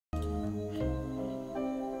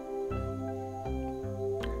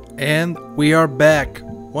And we are back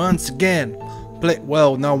once again.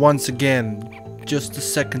 Well, not once again, just the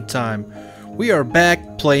second time. We are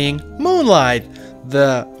back playing Moonlight,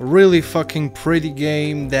 the really fucking pretty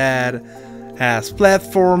game that has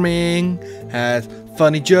platforming, has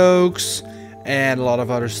funny jokes, and a lot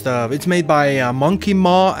of other stuff. It's made by Monkey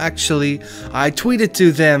Maw. Actually, I tweeted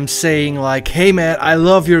to them saying like, "Hey man, I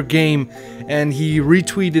love your game," and he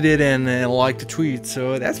retweeted it and liked the tweet.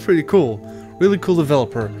 So that's pretty cool. Really cool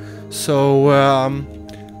developer. So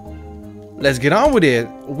let's get on with it.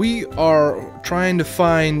 We are trying to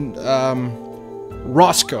find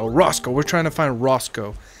Roscoe. We're trying to find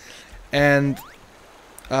Roscoe, and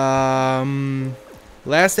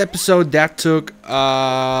last episode that took a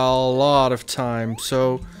lot of time,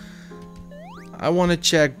 so I want to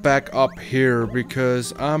check back up here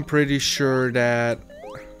because I'm pretty sure that...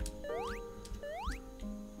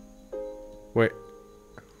 Wait.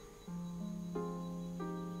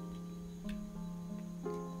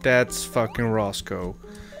 That's fucking Roscoe.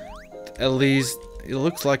 At least it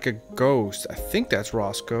looks like a ghost. I think that's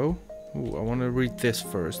Roscoe. Ooh, I want to read this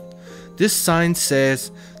first. This sign says,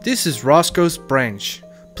 "This is Roscoe's branch.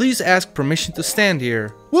 Please ask permission to stand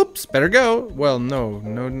here." Whoops, better go. Well, no,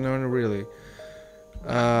 really.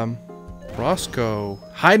 Roscoe.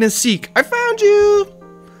 Hide and seek. I found you!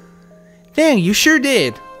 Dang, you sure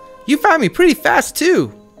did. You found me pretty fast,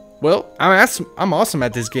 too. Well, I'm awesome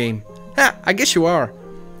at this game. Ha, I guess you are.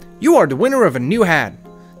 You are the winner of a new hat.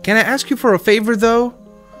 Can I ask you for a favor, though?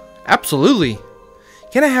 Absolutely.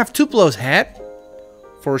 Can I have Tupelo's hat?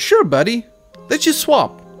 For sure, buddy. Let's just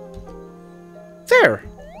swap. There.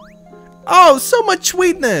 Oh, so much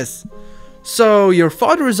sweetness. So, your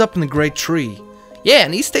father is up in the great tree. Yeah,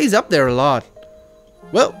 and he stays up there a lot.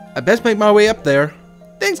 Well, I best make my way up there.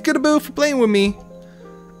 Thanks, Kinubo, for playing with me.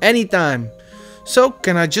 Anytime. So,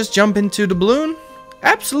 can I just jump into the balloon?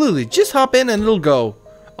 Absolutely. Just hop in and it'll go.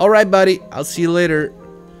 Alright, buddy. I'll see you later.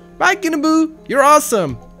 Bye, Kinubo. You're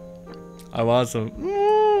awesome. I'm awesome.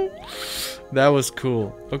 That was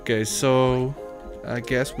cool. Okay, so I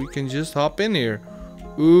guess we can just hop in here.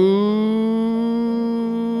 Ooh,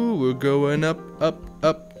 we're going up.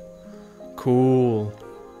 Cool.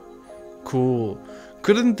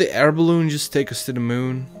 Couldn't the air balloon just take us to the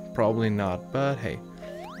moon? Probably not, but hey.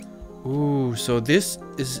 Ooh, so this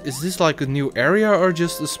is this like a new area or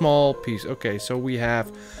just a small piece? Okay, so we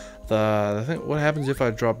have the thing. What happens if I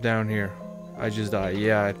drop down here? I just die.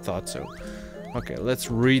 Yeah, I thought so. Okay, let's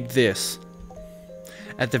read this.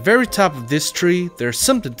 At the very top of this tree, there's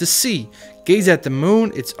something to see. Gaze at the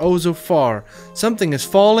moon, it's oh so far. Something is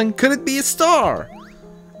falling. Could it be a star?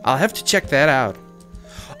 I'll have to check that out.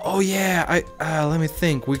 Oh yeah, let me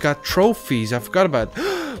think. We got trophies. I forgot about it.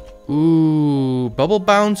 Ooh, bubble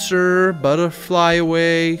bouncer, butterfly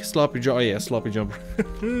away, sloppy jump. Oh yeah, sloppy jumper.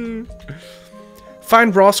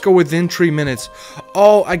 Find Roscoe within 3 minutes.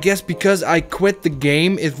 Oh, I guess because I quit the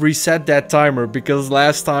game, it reset that timer. Because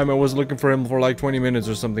last time I was looking for him for like 20 minutes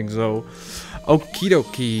or something. So, okie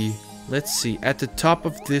dokie. Let's see. At the top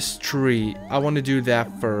of this tree, I want to do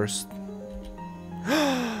that first.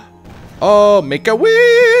 Oh, make a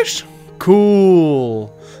wish.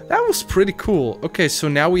 Cool. That was pretty cool. Okay, so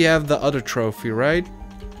now we have the other trophy, right?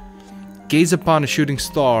 Gaze upon a shooting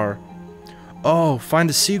star. Oh, find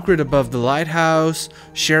the secret above the lighthouse.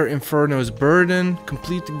 Share Inferno's burden.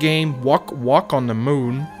 Complete the game. Walk on the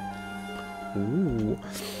moon. Ooh.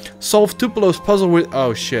 Solve Tupelo's puzzle with...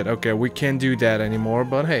 Oh shit, okay, we can't do that anymore,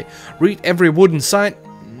 but hey. Read every wooden sign.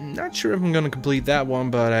 Not sure if I'm gonna complete that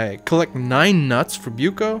one, but hey. Collect 9 nuts for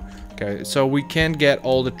Buko. Okay, so we can't get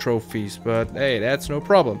all the trophies, but hey, that's no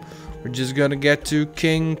problem. We're just gonna get to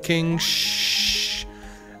King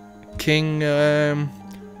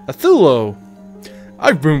Athulo.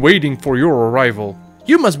 I've been waiting for your arrival.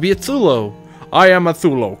 You must be Athulo. I am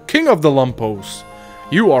Athulo, king of the Lumpos.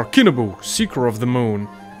 You are Kinubo, seeker of the moon.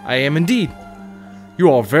 I am indeed.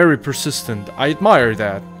 You are very persistent. I admire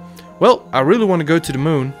that. Well, I really want to go to the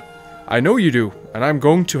moon. I know you do, and I'm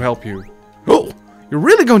going to help you. Oh! You're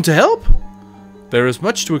really going to help? There is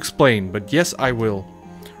much to explain, but yes, I will.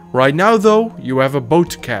 Right now, though, you have a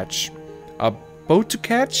boat to catch. A boat to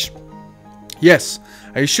catch? Yes,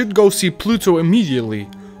 I should go see Pluto immediately.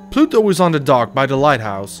 Pluto is on the dock by the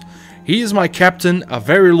lighthouse. He is my captain, a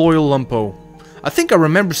very loyal Lumpo. I think I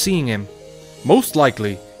remember seeing him. Most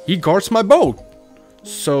likely, he guards my boat.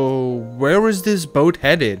 So, where is this boat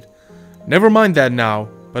headed? Never mind that now,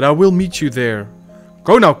 but I will meet you there.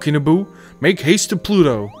 Go now, Kinubo. Make haste to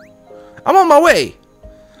Pluto. I'm on my way.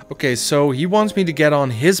 Okay, so he wants me to get on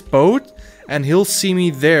his boat and he'll see me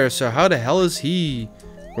there. So how the hell is he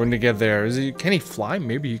when they get there. Can he fly?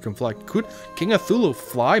 Maybe he can fly. Could King Cthulhu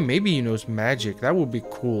fly? Maybe he knows magic. That would be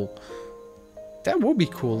cool. That would be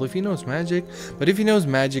cool if he knows magic. But if he knows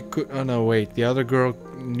magic, oh no, wait. The other girl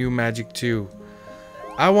knew magic too.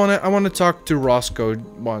 I wanna talk to Roscoe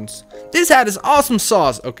once. This hat is awesome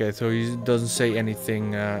sauce. Okay, so he doesn't say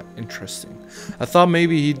anything interesting. I thought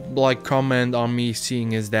maybe he'd like comment on me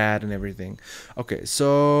seeing his dad and everything. Okay,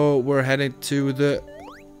 so we're headed to the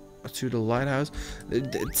lighthouse.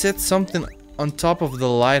 It said something on top of the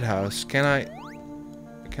lighthouse. Can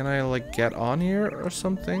I like get on here or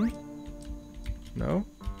something? No?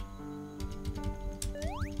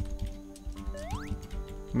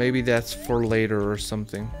 Maybe that's for later or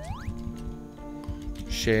something.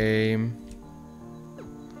 Shame.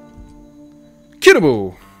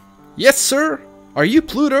 Kinubo! Yes, sir? Are you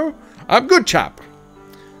Pluto? I'm good, chap.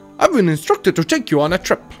 I've been instructed to take you on a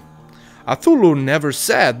trip. Cthulhu never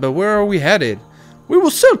said, but where are we headed? We will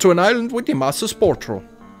sail to an island with the Master's portal.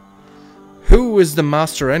 Who is the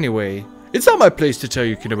Master anyway? It's not my place to tell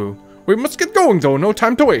you, Kinubo. We must get going though, no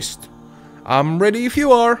time to waste. I'm ready if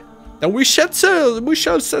you are. Then we shall sail. We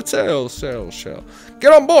shall set sail. Sail.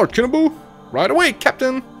 Get on board, Kinubo. Right away,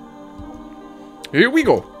 Captain. Here we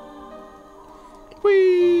go.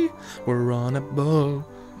 We're on a boat.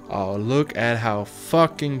 Oh, look at how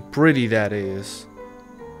fucking pretty that is.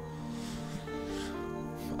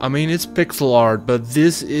 I mean, it's pixel art, but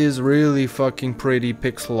this is really fucking pretty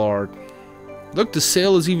pixel art. Look, the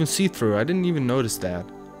sail is even see-through. I didn't even notice that.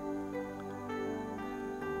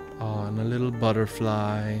 Oh, and a little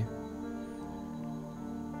butterfly.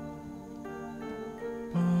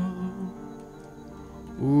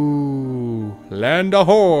 Ooh, land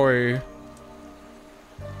ahoy!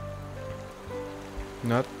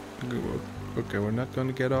 Not good. Okay, we're not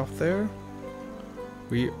gonna get off there.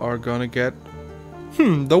 We are gonna get.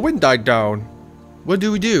 The wind died down. What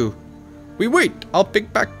do? We wait. It'll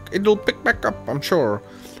pick back up, I'm sure.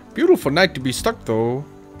 Beautiful night to be stuck though.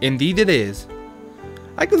 Indeed it is.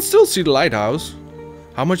 I can still see the lighthouse.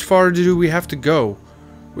 How much farther do we have to go?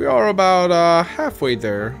 We are about halfway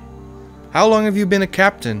there. How long have you been a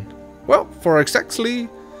captain? Well, for exactly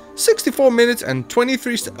 64 minutes and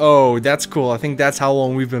 23 Oh, that's cool. I think that's how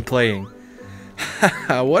long we've been playing.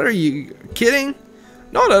 What are you kidding?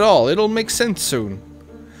 Not at all. It'll make sense soon.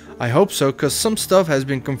 I hope so, cause some stuff has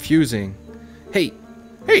been confusing. Hey,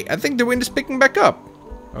 I think the wind is picking back up.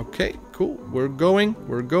 Okay, cool. We're going.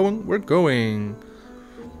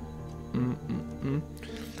 I'm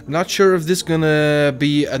not sure if this is gonna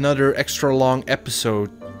be another extra long episode.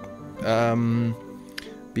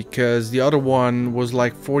 Because the other one was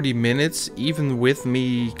like 40 minutes, even with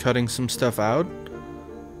me cutting some stuff out.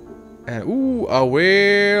 And ooh, a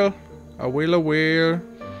whale.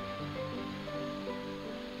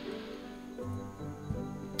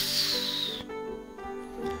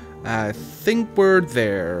 I think we're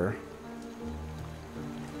there.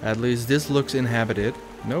 At least this looks inhabited.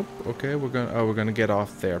 Nope. Okay, we're gonna get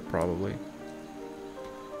off there probably.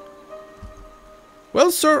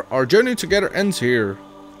 Well, sir, our journey together ends here.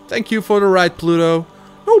 Thank you for the ride, Pluto.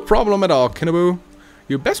 No problem at all, Kinubo.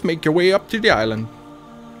 You best make your way up to the island.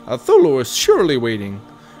 Cthulhu is surely waiting.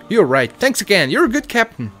 You're right. Thanks again. You're a good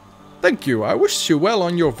captain. Thank you. I wish you well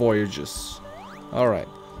on your voyages. Alright.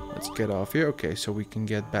 Let's get off here. Okay, so we can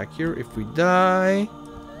get back here if we die.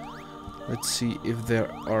 Let's see if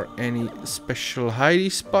there are any special hidey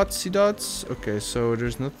spotsy dots. Okay, so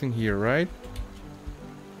there's nothing here, right?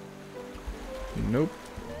 Nope.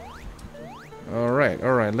 Alright,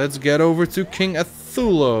 let's get over to King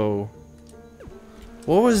Cthulhu.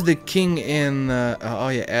 What was the king in, oh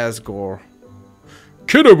yeah, Asgore.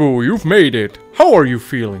 Kinubo, you've made it. How are you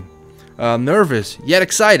feeling? Nervous, yet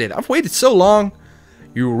excited. I've waited so long.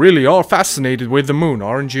 You really are fascinated with the moon,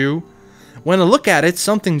 aren't you? When I look at it,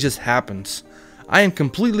 something just happens. I am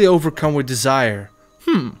completely overcome with desire.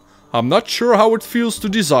 I'm not sure how it feels to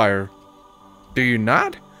desire. Do you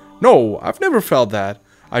not? No, I've never felt that.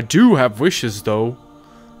 I do have wishes, though.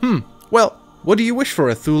 Well, what do you wish for,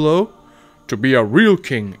 Cthulhu? To be a real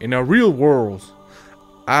king in a real world.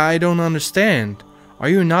 I don't understand. Are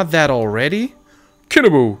you not that already?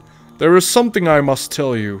 Kinubo, there is something I must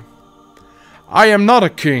tell you. I am not a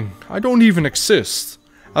king. I don't even exist.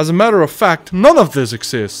 As a matter of fact, none of this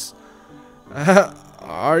exists.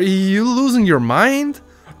 Are you losing your mind?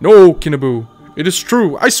 No, Kinubo. It is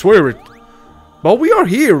true. I swear it. But we are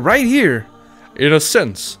here, right here. In a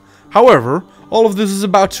sense. However, all of this is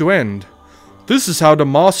about to end. This is how the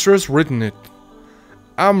master has written it.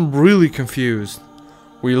 I'm really confused.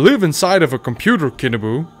 We live inside of a computer,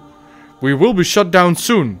 Kinubo. We will be shut down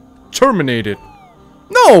soon. Terminated.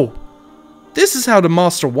 No! This is how the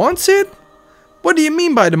master wants it? What do you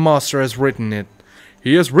mean by the master has written it?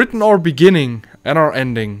 He has written our beginning and our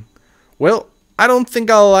ending. Well, I don't think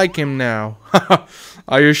I'll like him now.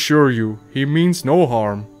 I assure you, he means no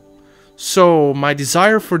harm. So, my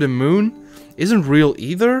desire for the moon isn't real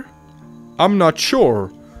either? I'm not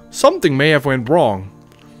sure. Something may have went wrong.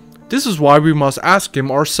 This is why we must ask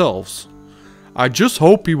him ourselves. I just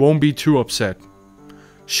hope he won't be too upset.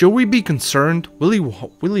 Should we be concerned? Will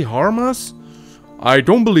he harm us? I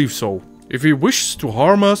don't believe so. If he wishes to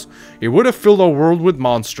harm us, he would have filled our world with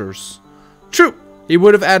monsters. True, he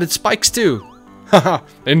would have added spikes too. Haha,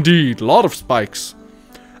 indeed, a lot of spikes.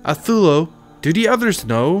 Athulo, do the others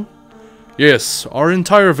know? Yes, our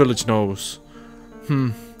entire village knows.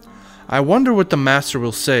 I wonder what the master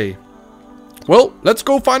will say. Well, let's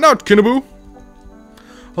go find out, Kinubo.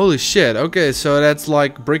 Holy shit, okay, so that's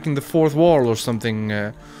like breaking the fourth wall or something.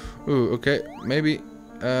 Ooh, okay, maybe.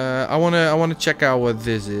 I wanna check out what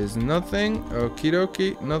this is. Nothing. Okie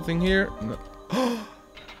dokie. Nothing here. No.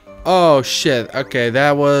 Oh shit. Okay,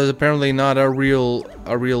 that was apparently not a real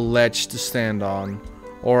ledge to stand on,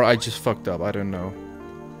 or I just fucked up. I don't know.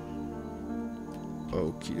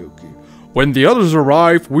 Okie dokie. When the others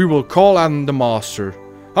arrive, we will call on the master.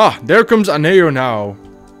 Ah, there comes Aneo now.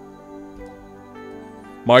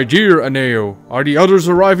 My dear Aneo, are the others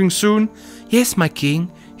arriving soon? Yes, my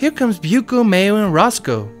king. Here comes Buko, Mayo, and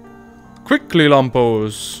Roscoe. Quickly,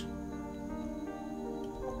 Lumpos.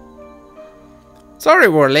 Sorry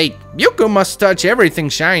we're late. Buko must touch everything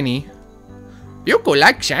shiny. Buko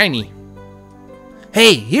likes shiny.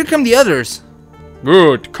 Hey, here come the others.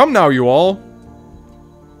 Good. Come now, you all.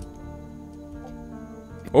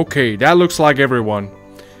 Okay, that looks like everyone.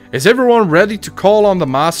 Is everyone ready to call on the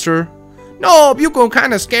master? No, Buko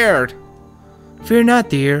kinda scared. Fear not,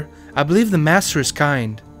 dear. I believe the master is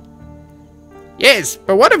kind. Yes,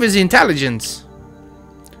 but what of his intelligence?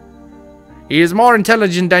 He is more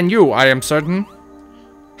intelligent than you, I am certain.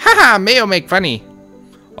 Haha, Mayo make funny.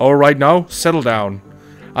 Alright now, settle down.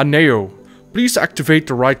 Aneo, please activate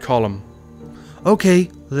the right column. Okay,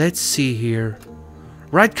 let's see here.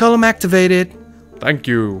 Right column activated. Thank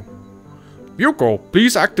you. Buko,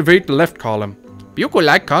 please activate the left column. Buko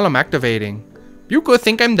like column activating. Buko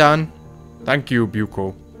think I'm done. Thank you,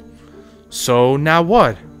 Buko. So, now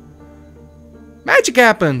what? Magic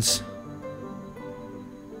happens!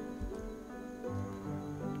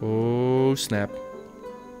 Oh, snap.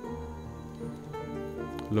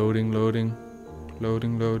 Loading, loading.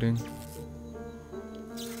 Loading, loading.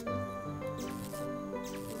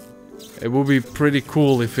 It would be pretty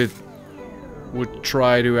cool if it would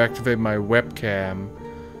try to activate my webcam,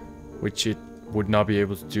 which it would not be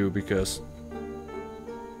able to do because...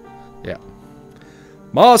 yeah.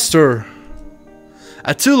 Master!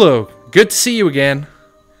 Athulo, good to see you again.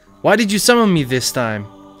 Why did you summon me this time?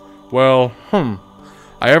 Well,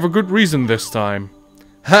 I have a good reason this time.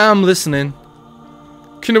 I'm listening.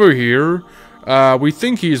 Kinubo here. We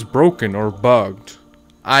think he is broken or bugged.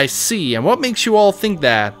 I see, and what makes you all think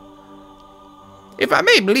that? If I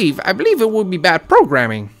may believe, I believe it would be bad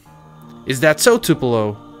programming. Is that so,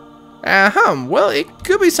 Tupelo? Well, it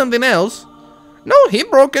could be something else. No, he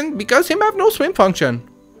broken because him have no swim function.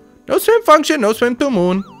 No swim function, no swim to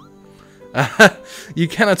moon. You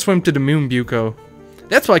cannot swim to the moon, Buko.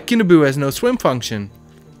 That's why Kinubo has no swim function.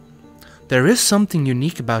 There is something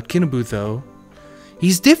unique about Kinubo, though.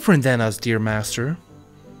 He's different than us, dear master.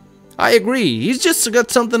 I agree, he's just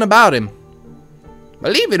got something about him.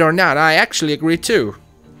 Believe it or not, I actually agree too.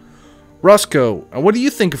 Roscoe, what do you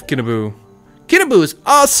think of Kinubo? Kinubo is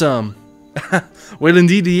awesome! Well,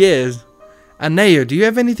 indeed he is. Aneo, do you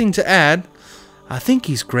have anything to add? I think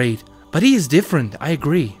he's great, but he is different, I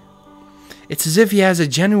agree. It's as if he has a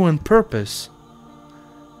genuine purpose.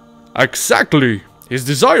 Exactly! His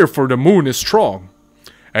desire for the moon is strong.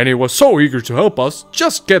 And he was so eager to help us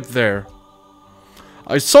just get there.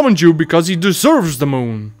 I summoned you because he deserves the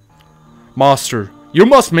moon. Master, you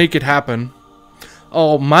must make it happen.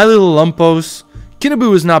 Oh, my little lumpos.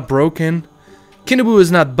 Kinubo is not broken. Kinubo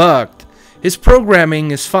is not bugged. His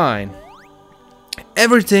programming is fine.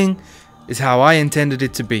 Everything is how I intended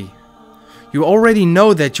it to be. You already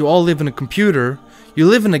know that you all live in a computer. You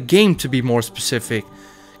live in a game, to be more specific.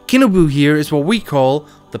 Kinubo here is what we call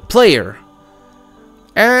the player.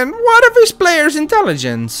 And what of his player's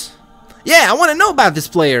intelligence? Yeah, I want to know about this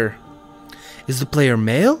player. Is the player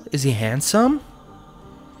male? Is he handsome?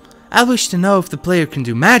 I wish to know if the player can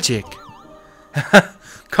do magic.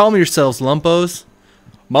 Calm yourselves, lumpos.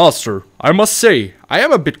 Master, I must say, I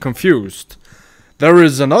am a bit confused. There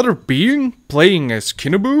is another being playing as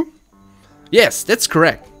Kinubo? Yes, that's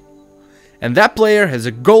correct. And that player has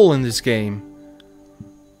a goal in this game.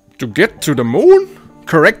 To get to the moon?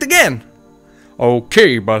 Correct again.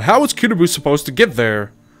 Okay, but how is Kinubo supposed to get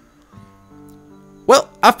there? Well,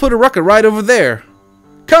 I've put a rocket right over there.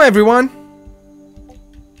 Come everyone.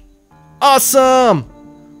 Awesome!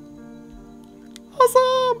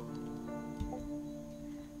 Awesome!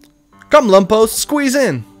 Come Lumpos, squeeze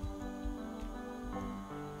in.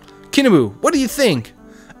 Kinubo, what do you think?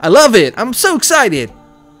 I love it! I'm so excited!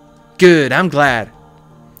 Good, I'm glad.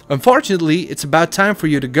 Unfortunately, it's about time for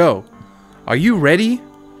you to go. Are you ready?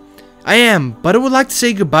 I am, but I would like to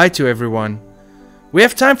say goodbye to everyone. We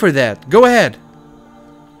have time for that. Go ahead.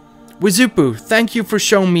 WOOOOOP, thank you for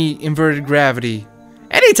showing me inverted gravity.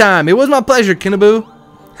 Anytime! It was my pleasure, Kinubo.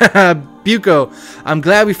 Haha, Buko, I'm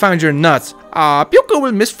glad we found your nuts. Buko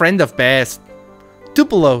will miss friend of best.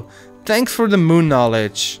 Tupelo, thanks for the moon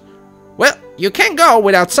knowledge. Well, you can't go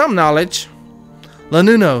without some knowledge.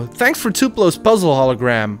 Lanuno, thanks for Tupelo's puzzle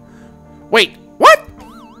hologram. Wait, what?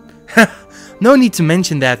 No need to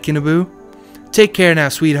mention that, Kinubo. Take care now,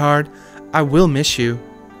 sweetheart. I will miss you.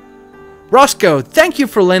 Roscoe, thank you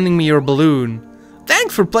for lending me your balloon.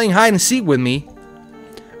 Thanks for playing hide and seek with me.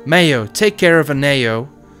 Mayo, take care of Aneo.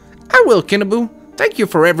 I will, Kinubo. Thank you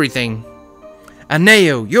for everything.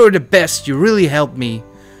 Aneo, you're the best. You really helped me.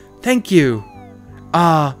 Thank you.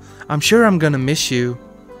 I'm sure I'm gonna miss you.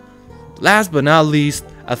 Last but not least,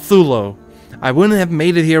 Athulo. I wouldn't have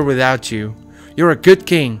made it here without you. You're a good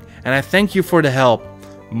king, and I thank you for the help.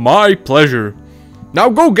 My pleasure. Now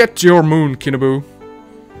go get your moon, Kinubo.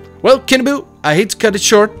 Well, Kinubo, I hate to cut it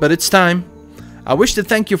short, but it's time. I wish to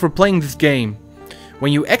thank you for playing this game.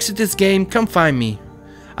 When you exit this game, come find me.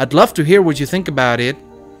 I'd love to hear what you think about it.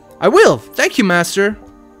 I will. Thank you, Master.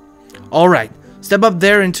 Alright, step up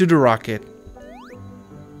there into the rocket.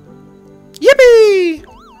 Yippee!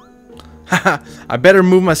 Haha, I better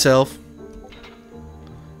move myself.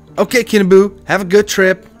 Okay, Kinubo, have a good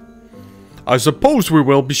trip. I suppose we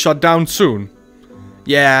will be shut down soon.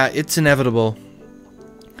 Yeah, it's inevitable.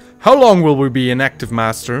 How long will we be inactive,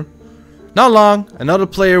 Master? Not long. Another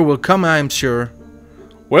player will come, I am sure.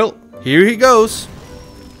 Well, here he goes.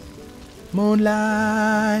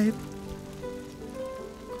 Moonlight.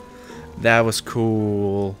 That was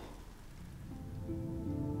cool.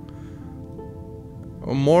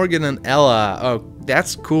 Oh, Morgan and Ella. Oh,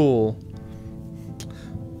 that's cool.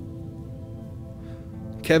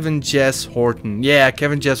 Kevin Jess Horton. Yeah,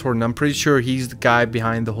 Kevin Jess Horton. I'm pretty sure he's the guy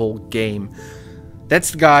behind the whole game.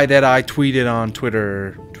 That's the guy that I tweeted on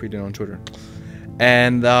Twitter.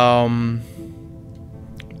 And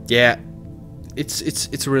yeah,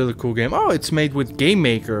 it's a really cool game. Oh, it's made with Game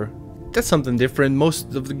Maker. That's something different.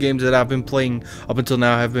 Most of the games that I've been playing up until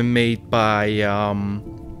now have been made by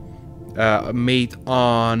made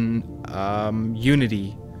on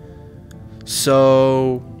Unity.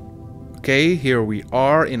 So okay, here we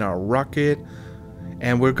are in our rocket,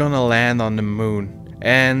 and we're gonna land on the moon.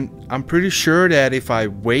 And I'm pretty sure that if I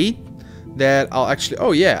wait, that I'll actually...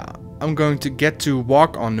 Oh yeah, I'm going to get to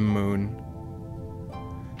walk on the moon.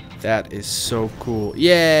 That is so cool.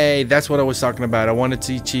 Yay! That's what I was talking about. I wanted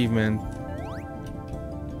the achievement.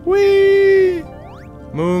 Whee!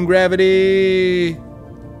 Moon gravity!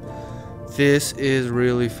 This is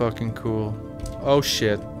really fucking cool. Oh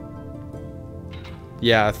shit.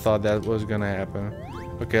 Yeah, I thought that was gonna happen.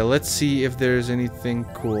 Okay, let's see if there's anything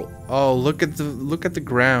cool. Oh, look at the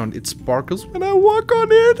ground. It sparkles when I walk on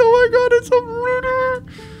it. Oh my god, it's so pretty.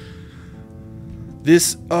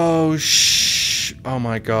 This oh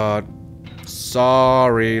my god.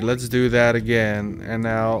 Sorry, let's do that again. And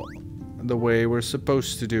now the way we're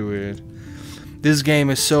supposed to do it. This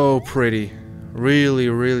game is so pretty. Really,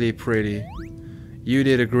 really pretty. You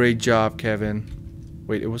did a great job, Kevin.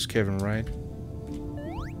 Wait, it was Kevin, right?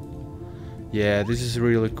 Yeah, this is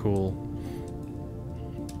really cool.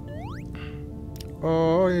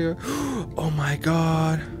 Oh yeah. Oh my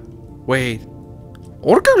god. Wait.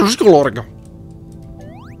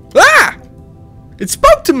 Ah! It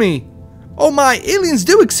spoke to me! Oh my, aliens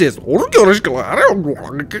do exist.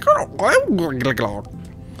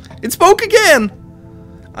 It spoke again!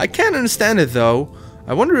 I can't understand it though.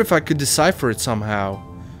 I wonder if I could decipher it somehow.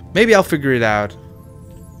 Maybe I'll figure it out.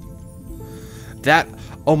 That,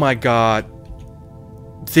 oh my god.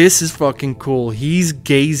 This is fucking cool. He's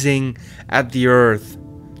gazing at the earth.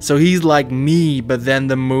 So he's like me, but then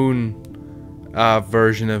the moon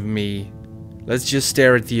version of me. Let's just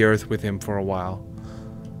stare at the earth with him for a while.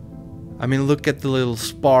 I mean, look at the little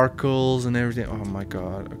sparkles and everything. Oh my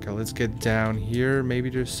god. Okay, let's get down here. Maybe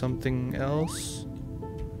there's something else.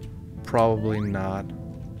 Probably not.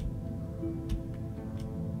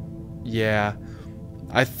 Yeah.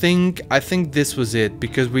 I think this was it,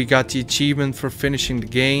 because we got the achievement for finishing the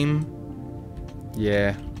game.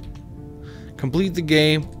 Yeah. Complete the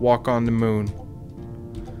game, walk on the moon.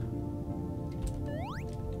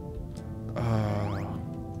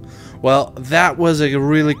 Well, that was a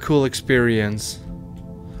really cool experience.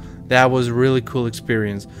 That was a really cool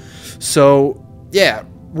experience. So, yeah,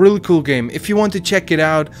 really cool game. If you want to check it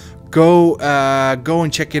out, go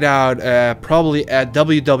and check it out. Probably at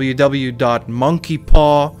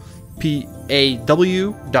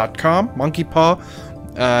www.monkeypaw.com.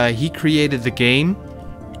 Monkeypaw. He created the game.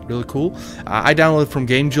 Really cool. I downloaded from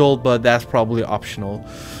GameJolt, but that's probably optional.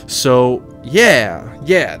 So yeah,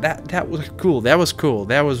 that was cool. That was cool.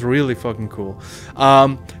 That was really fucking cool.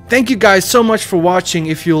 Thank you guys so much for watching.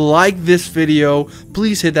 If you like this video,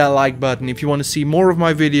 please hit that like button. If you want to see more of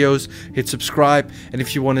my videos, hit subscribe. And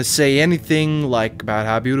if you want to say anything like about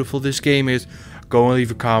how beautiful this game is, go and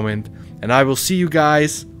leave a comment. And I will see you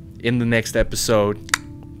guys in the next episode.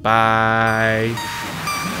 Bye.